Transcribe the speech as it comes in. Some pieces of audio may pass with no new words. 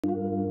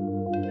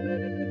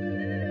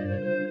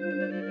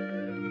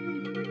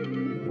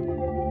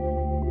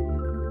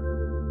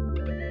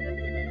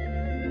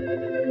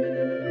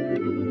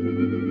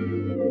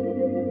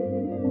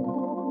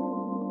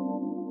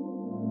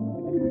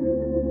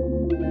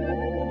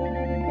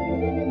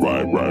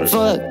Right.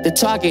 Fuck the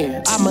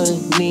talking, I'ma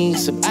need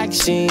some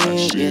action.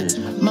 Yeah.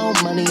 More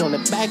money on the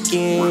back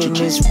end.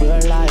 It's real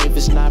life,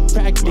 it's not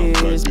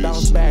practice.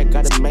 Bounce back,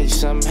 gotta make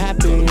something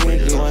happen.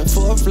 Going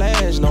for a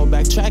flash, no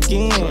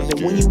backtracking.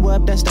 And when you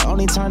up, that's the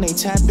only time they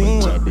tap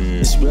in.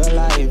 It's real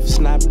life, it's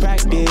not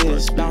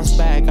practice. Bounce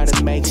back,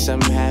 gotta make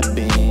something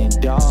happen,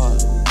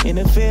 dawg. In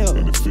the field,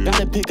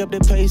 gotta pick up the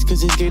pace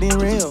cause it's getting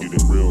real.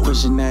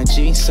 Pushing that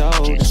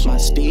G-Soul, that's my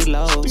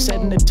stilo.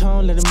 Setting the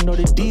tone, let them know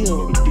the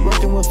deal.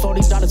 Working with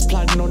 $40,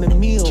 plotting on the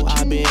meal.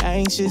 I've been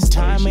anxious,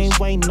 time ain't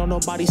waiting on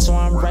nobody, so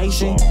I'm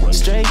racing.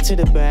 Straight to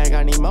the bag,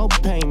 I need more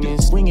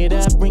payments. Bring it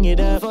up.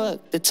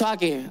 Fuck the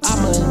talking,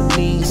 I'ma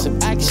need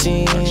some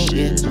action.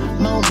 Yeah.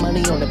 More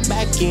money on the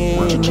back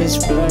end.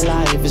 It's real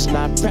life, it's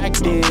not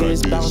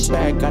practice. Bounce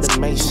back, gotta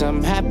make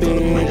something happen.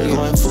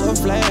 Going for a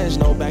flash,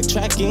 no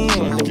backtracking.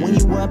 And when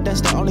you up,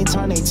 that's the only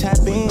time they tap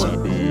in.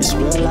 It's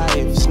real life,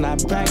 it's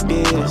not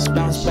practice.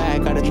 Bounce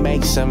back, gotta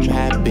make something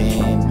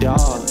happen,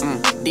 dawg.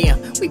 Damn,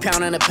 we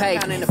pounding the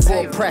pavement,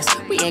 full press.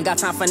 We ain't got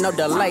time for no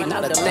delay,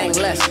 not a thing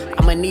less.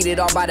 I'ma need it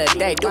all by the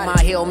day. Do my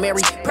Hail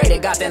Mary, pray to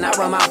God, then I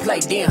run my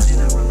play. Damn,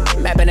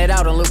 mapping it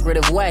out in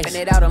lucrative ways.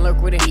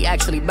 He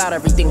actually bout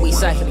everything we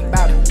say.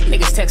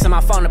 Niggas texting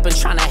my phone up and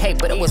trying to hate,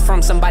 but it was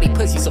from somebody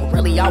pussy, so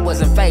really I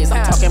wasn't phased.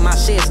 I'm talking my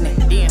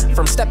shiznit.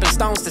 From stepping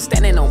stones to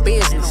standing on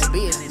business.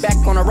 Back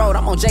on the road,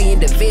 I'm on J in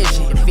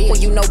division. When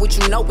you know what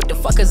you know, what the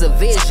fuck is a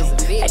vision?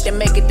 Had to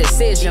make a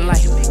decision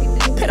like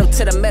pedal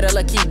to the metal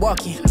or keep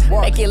walking.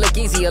 Make it look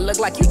easier, look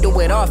like you do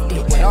it often.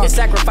 Your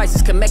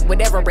sacrifices can make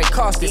whatever it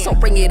costs it, so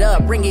bring it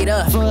up.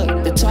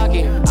 Fuck the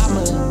talking,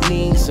 I'ma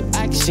need some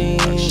action.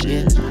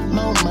 Yeah.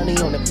 More money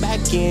on the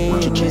back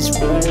end. It's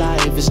real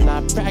life, it's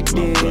not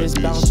practice.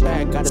 Bounce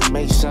back, gotta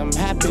make something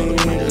happen.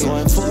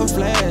 Going for a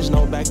flash,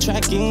 no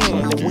backtracking.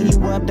 And when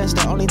you up, that's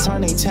the only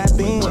time they tap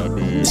in.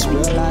 It's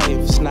real life,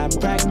 it's not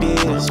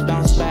practice.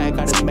 Bounce back,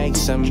 gotta make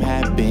something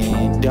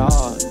happen,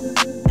 dawg.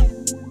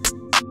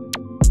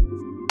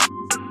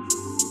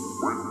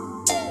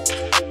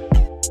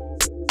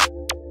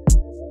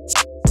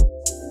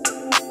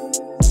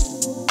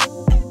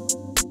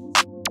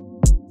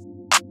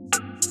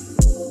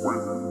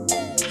 Right.